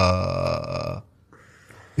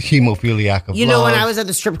Hemophiliac of Love. You know, when I was at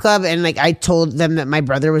the strip club and like I told them that my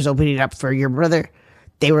brother was opening up for your brother,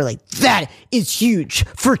 they were like, that is huge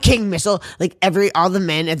for King Missile. Like all the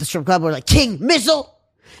men at the strip club were like, King Missile.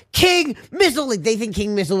 Like they think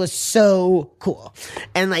King Missile was so cool.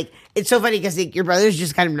 And like, it's so funny because like, your brother's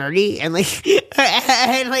just kind of nerdy and like,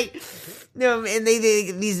 and like, no, and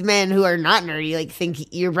these men who are not nerdy like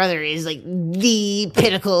think your brother is like the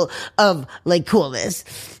pinnacle of like coolness,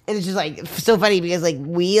 and it's just like so funny because like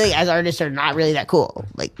we like as artists are not really that cool.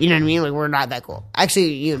 Like, you know what I mean? Like, we're not that cool.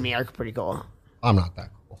 Actually, you and me are pretty cool. I'm not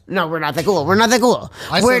that cool. No, we're not that cool. We're not that cool.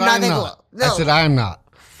 We're not that cool. No. I said I'm not.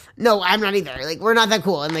 No, I'm not either. Like, we're not that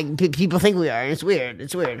cool, and like people think we are. And it's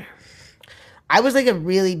weird. I was like a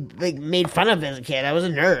really like made fun of as a kid. I was a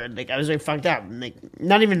nerd. Like, I was like fucked up. Like,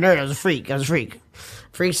 not even a nerd. I was a freak.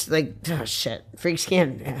 Freaks like, oh shit. Freaks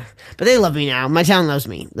can't. Yeah. But they love me now. My town loves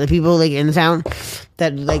me. The people like in the town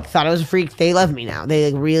that like thought I was a freak, they love me now. They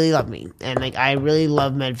like really love me, and like I really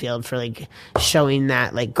love Medfield for like showing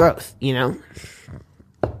that like growth. You know.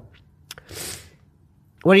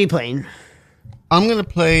 What are you playing? I'm gonna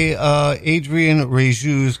play Adrian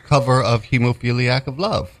Rejou's cover of Hemophiliac of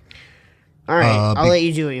Love. All right, I'll let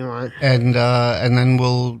you do what you want. And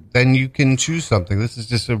then you can choose something. This is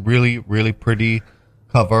just a really, really pretty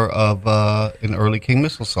cover of an early King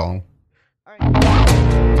Missile song. All right.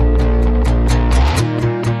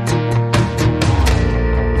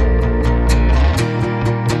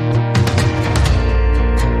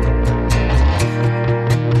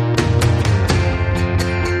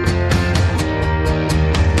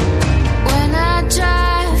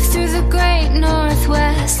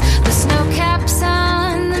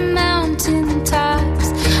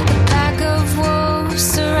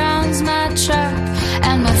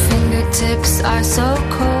 Are so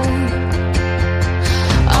cold.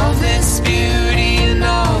 All this beauty and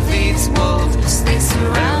all these wolves, they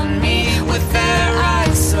surround me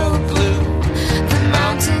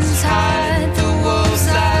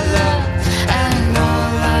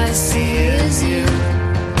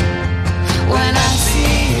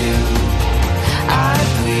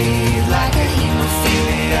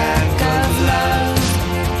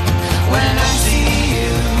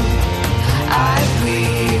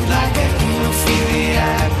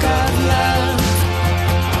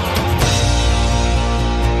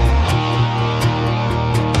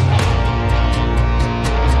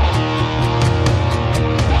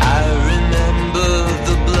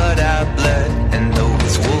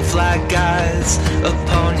like eyes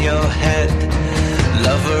upon your head.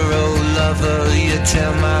 Lover, oh lover, you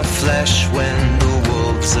tear my flesh when the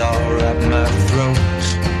wolves are at my throat.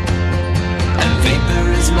 And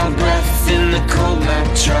vapor is my breath in the cold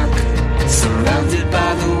Mack truck. Surrounded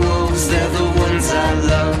by the wolves, they're the ones I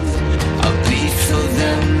love. I'll bleed for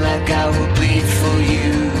them like I will bleed for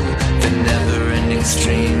you. The never-ending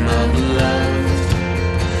stream of love.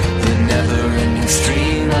 The never-ending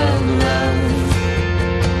stream of love.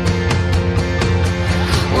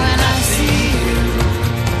 When I see you,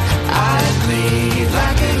 I bleed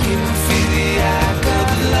like a hemophiliac of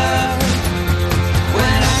love.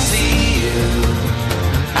 When I see you,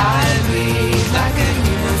 I bleed like a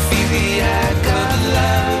hemophiliac of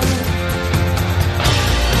love.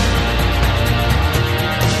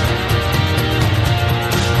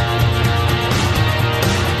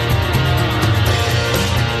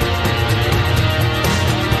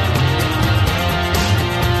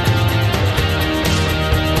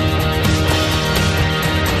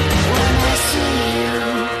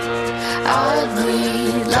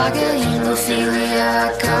 Like a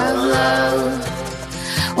hemophiliac of love.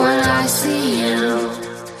 When I see you,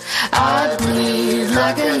 I bleed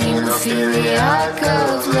like a hemophiliac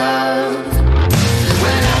of love.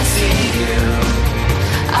 When I see you,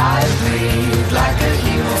 I bleed like a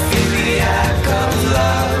hemophiliac of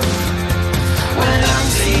love. When I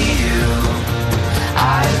see you,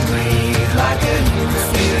 I bleed like a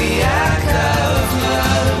hemophiliac of love.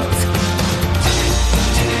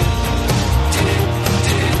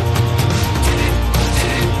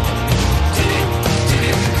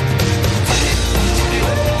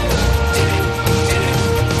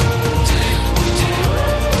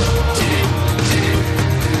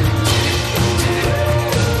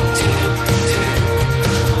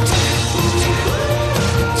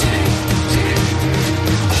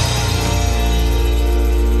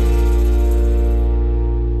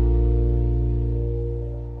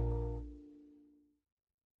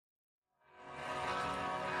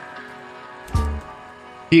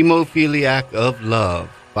 Hemophiliac of Love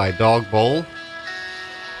by Dog Bowl.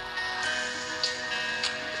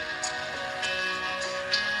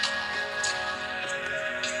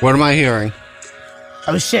 What am I hearing?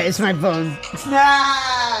 Oh shit, it's my phone.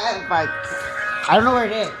 Ah, fuck. I don't know where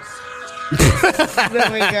it is. Oh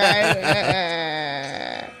my god.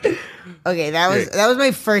 Okay, that was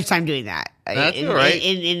my first time doing that. That's all right.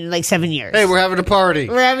 In like 7 years. Hey, we're having a party.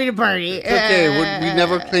 We're having a party. It's okay. We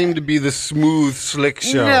never claimed to be the smooth, slick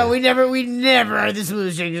show. No, we never are the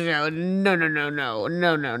smooth slick show.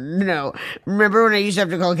 No. Remember when I used to have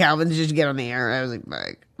to call Calvin to just get on the air? I was like,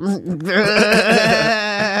 fuck. So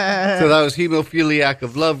that was Hemophiliac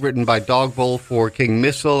of Love, written by Dog Bowl for King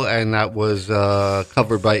Missile, and that was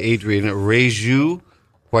covered by Adrian Reju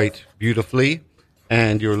quite beautifully.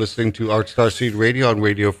 And you're listening to Art Starseed Radio on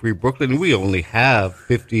Radio Free Brooklyn. We only have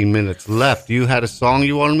 15 minutes left. You had a song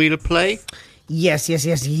you wanted me to play? Yes.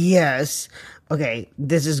 Okay,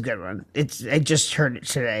 this is a good one. I just heard it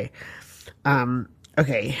today.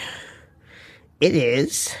 Okay. It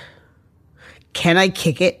is Can I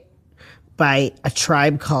Kick It by A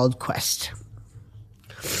Tribe Called Quest.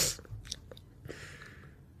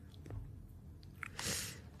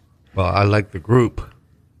 Well, I like the group.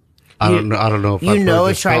 I don't know if you I've know heard A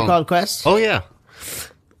this Tribe song. Called Quest. Oh yeah,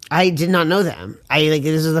 I did not know them.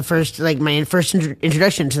 This is the first my first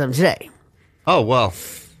introduction to them today. Oh well,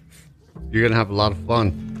 you're gonna have a lot of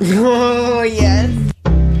fun. Oh yes.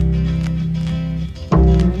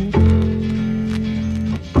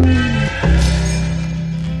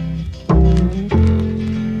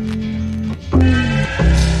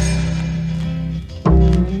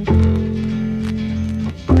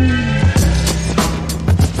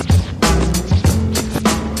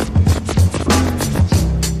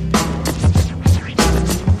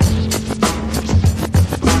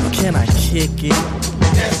 kick it?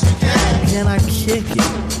 Yes, you can. Can I kick it?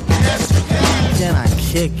 Yes, you can. Can I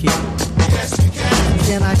kick it? Yes, you can.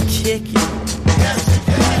 Can I kick it? Yes, you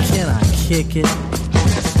can. Can I kick it?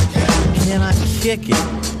 Yes, you can. Can I kick it?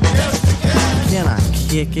 Yes, you can. Can I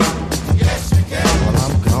kick it? Yes, you can. Well,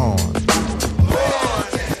 I'm gone.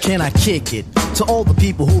 Can I kick it? To all the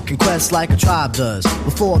people who can quest like a tribe does.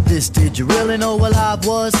 Before this, did you really know what live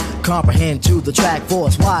was? Comprehend to the track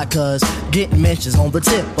force, why? Cause getting mentions on the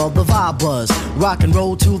tip of the vibe buzz. Rock and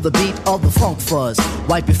roll to the beat of the funk fuzz.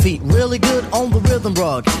 Wipe your feet really good on the rhythm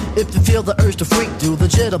rug. If you feel the urge to freak, do the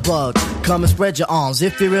jitterbug. Come and spread your arms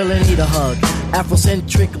if you really need a hug.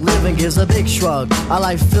 Afrocentric living is a big shrug. A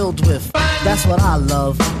life filled with, that's what I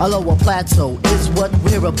love. A lower plateau is what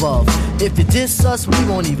we're above. If you diss us, we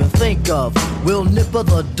won't even think of. We'll nipper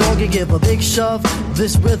the dog and give a big shove.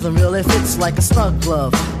 This rhythm really fits like a snug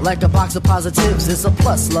glove. Like a box of positives, it's a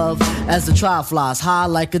plus love. As the trial flies high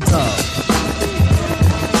like a dove.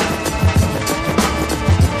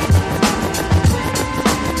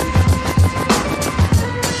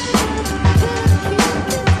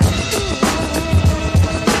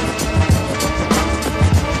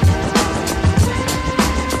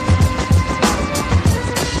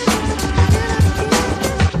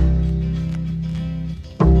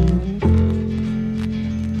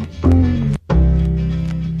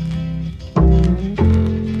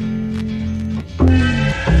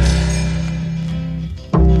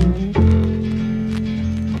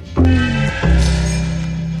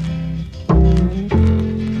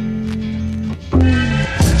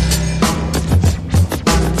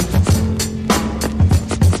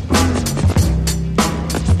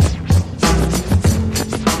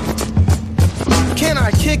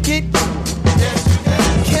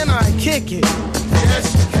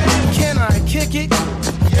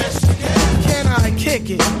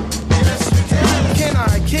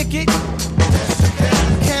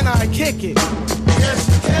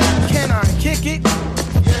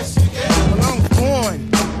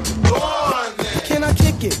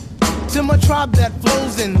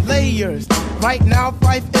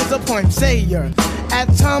 At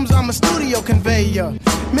times I'm a studio conveyor.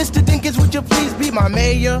 Mr. Dinkins, would you please be my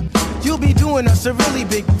mayor? You'll be doing us a really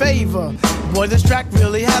big favor. Boy, this track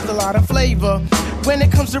really has a lot of flavor. When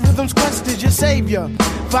it comes to Rhythm's Quest is your savior.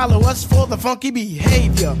 Follow us for the funky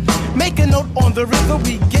behavior. Make a note on the rhythm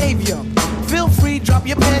we gave you. Feel free, drop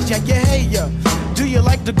your pants, check your hair. Do you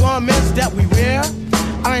like the garments that we wear?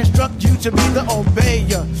 I instruct you to be the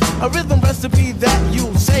obeyer. A rhythm recipe that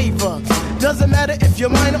you'll savor. Doesn't matter if you're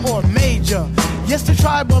minor or major. Yes, the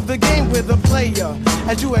tribe of the game with a player.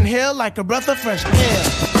 As you inhale like a breath of fresh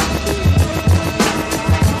air.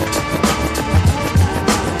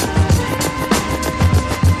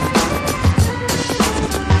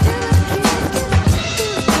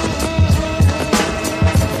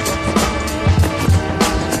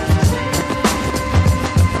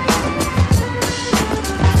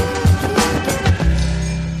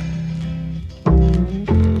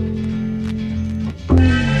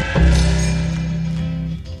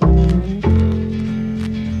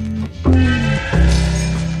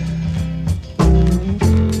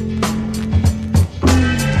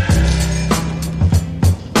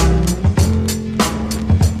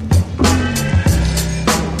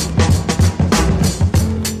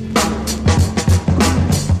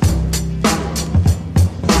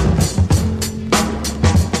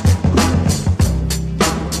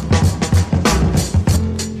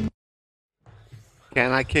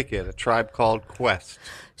 Can I Kick It? A Tribe Called Quest.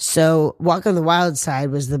 So Walk on the Wild Side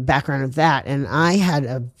was the background of that, and I had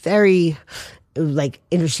a very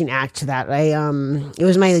interesting act to that. It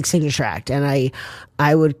was my signature act, and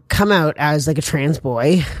I would come out as a trans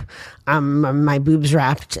boy, my boobs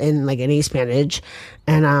wrapped in an ace bandage,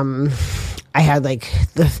 and I had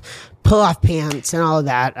the pull off pants and all of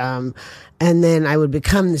that, and then I would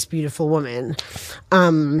become this beautiful woman.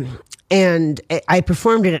 And I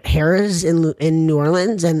performed it at Harrah's in New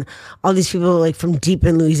Orleans, and all these people from deep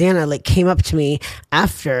in Louisiana came up to me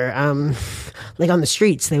after, on the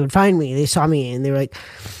streets. They would find me, they saw me, and they were like,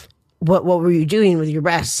 "What were you doing with your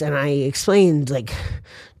breasts?" And I explained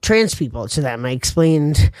trans people to them. I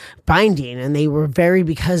explained binding, and they were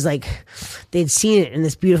because they'd seen it in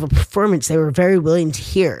this beautiful performance. They were very willing to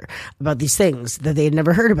hear about these things that they had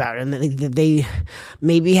never heard about, and that they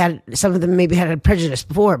maybe had, some of them maybe had prejudice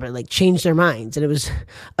before, but changed their minds. And it was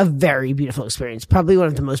a very beautiful experience, probably one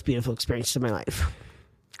of the most beautiful experiences of my life.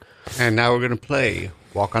 And now we're going to play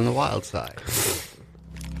Walk on the Wild Side.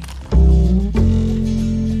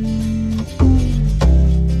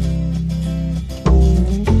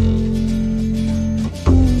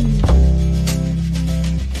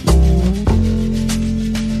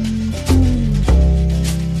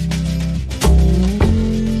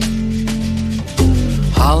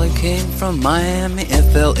 Holly came from Miami,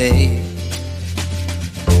 FLA,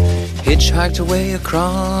 hitchhiked her way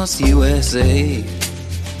across USA,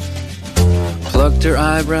 plucked her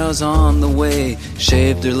eyebrows on the way,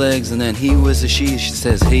 shaved her legs, and then he was a she. She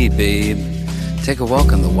says, "Hey babe, take a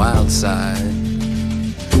walk on the wild side."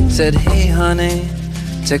 Said, "Hey honey,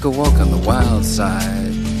 take a walk on the wild side."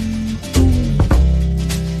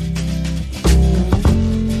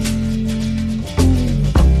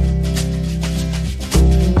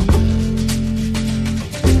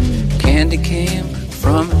 Candy came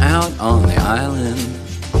from out on the island.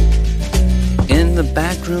 In the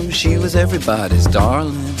back room she was everybody's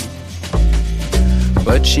darling.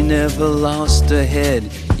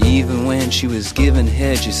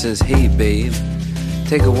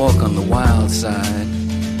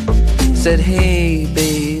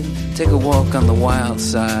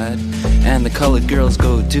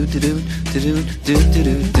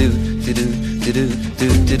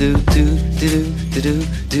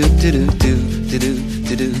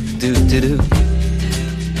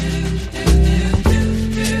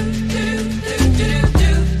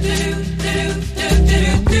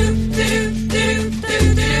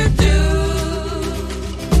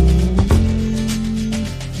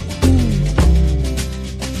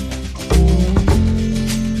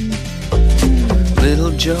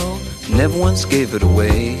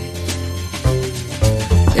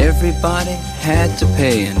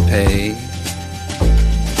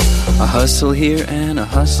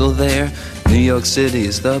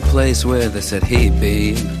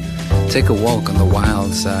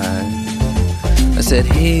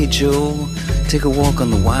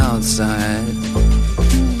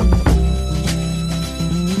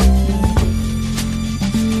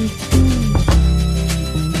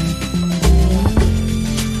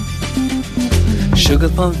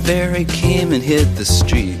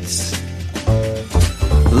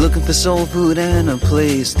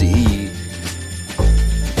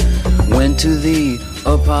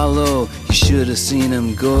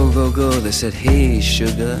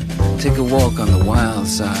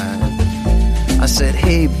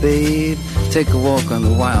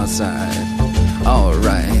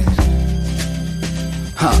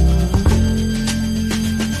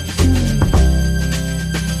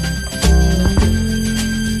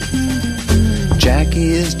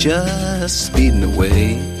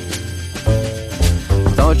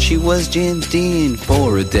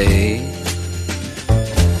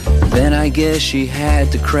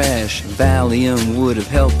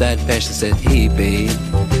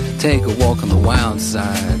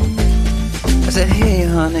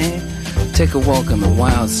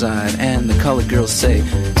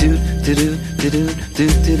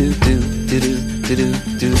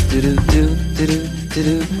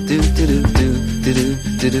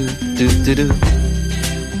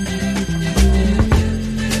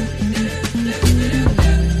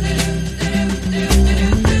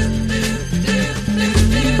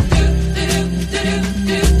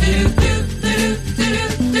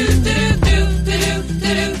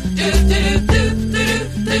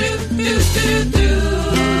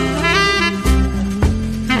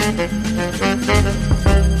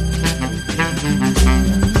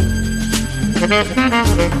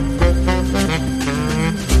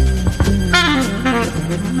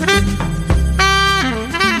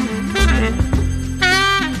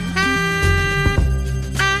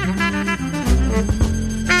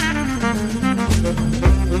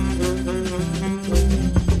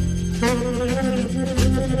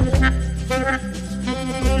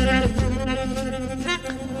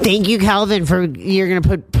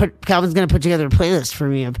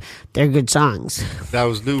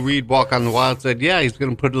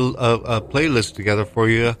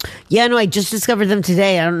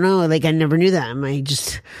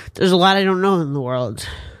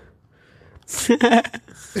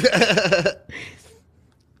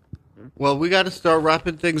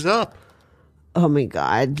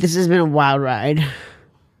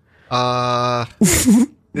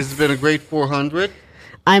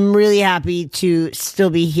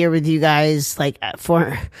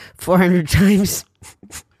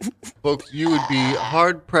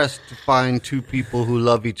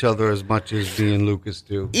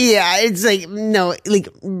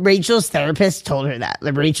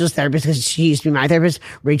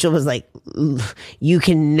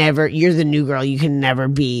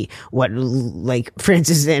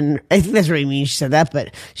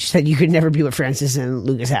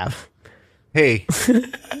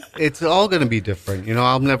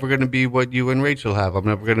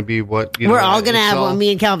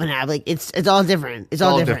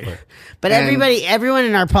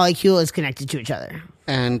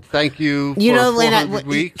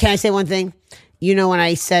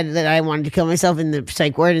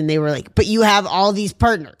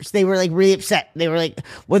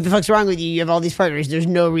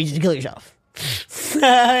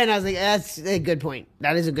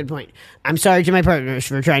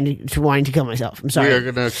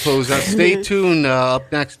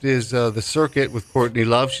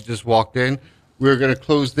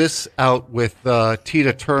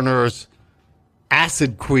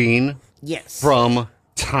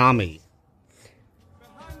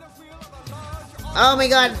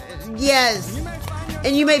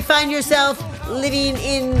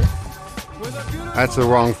 That's the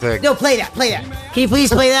wrong thing. No, play that. Can you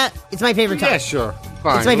please play that? It's my favorite song. Yeah, sure.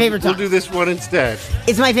 Fine. It's my favorite song. We'll do this one instead.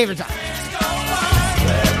 It's my favorite song.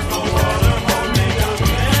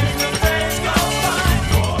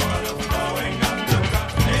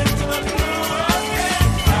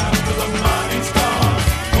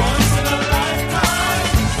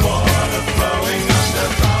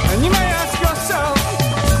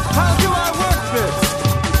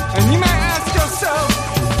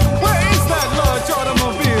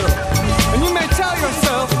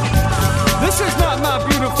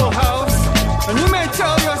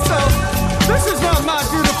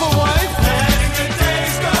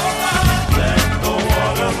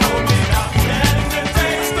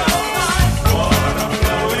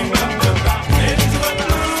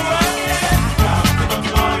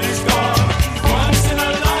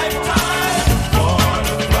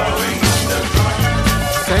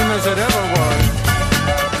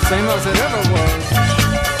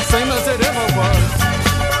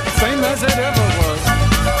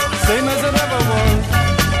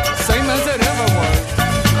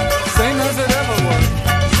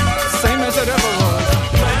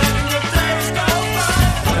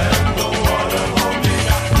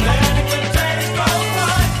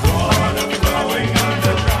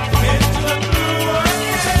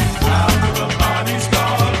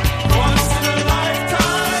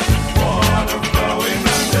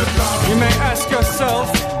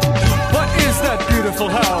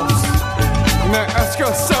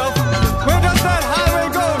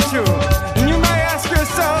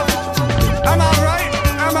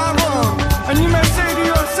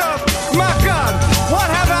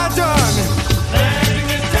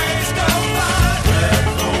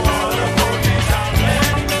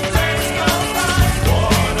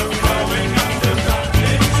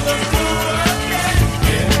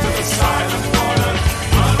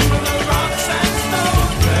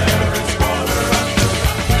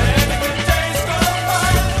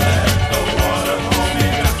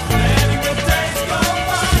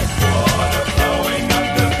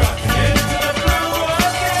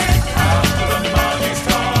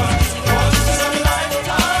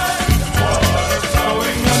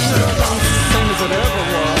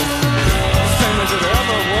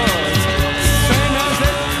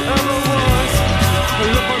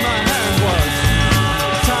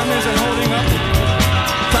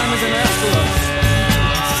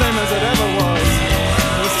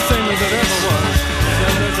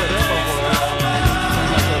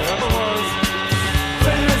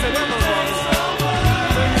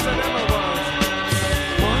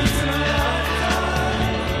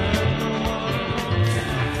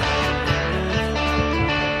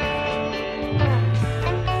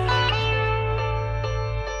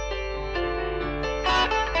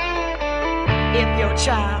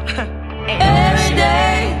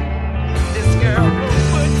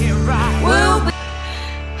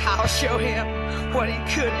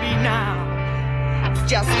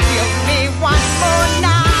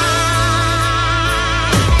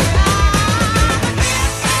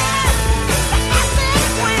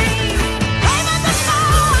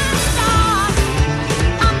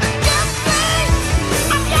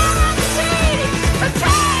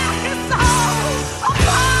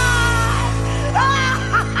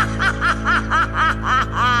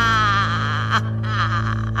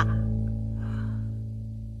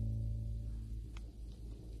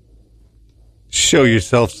 Show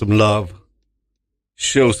yourself some love.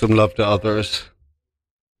 Show some love to others.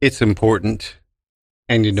 It's important,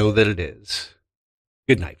 and you know that it is.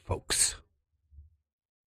 Good night, folks.